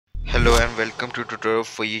Hello and welcome to tutorial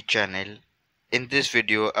for you channel. In this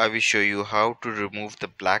video I will show you how to remove the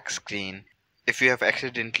black screen if you have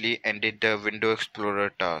accidentally ended the Window Explorer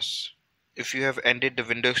task. If you have ended the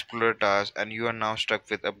Window Explorer task and you are now stuck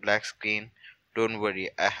with a black screen, don't worry,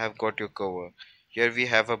 I have got your cover. Here we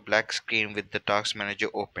have a black screen with the task manager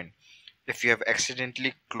open. If you have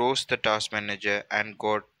accidentally closed the task manager and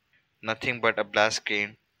got nothing but a black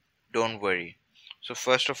screen, don't worry. So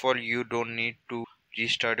first of all, you don't need to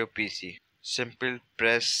restart your PC. Simple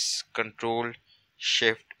press Ctrl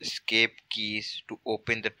Shift Escape keys to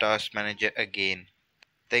open the task manager again.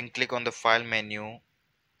 Then click on the file menu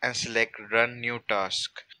and select run new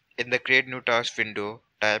task. In the create new task window,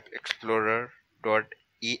 type Explorer.exe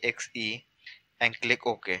and click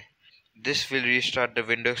OK. This will restart the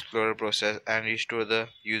Windows Explorer process and restore the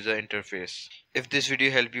user interface. If this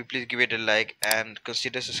video helped you, please give it a like and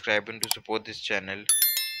consider subscribing to support this channel.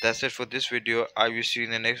 That's it for this video. I will see you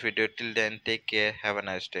in the next video. Till then, take care. Have a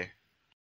nice day.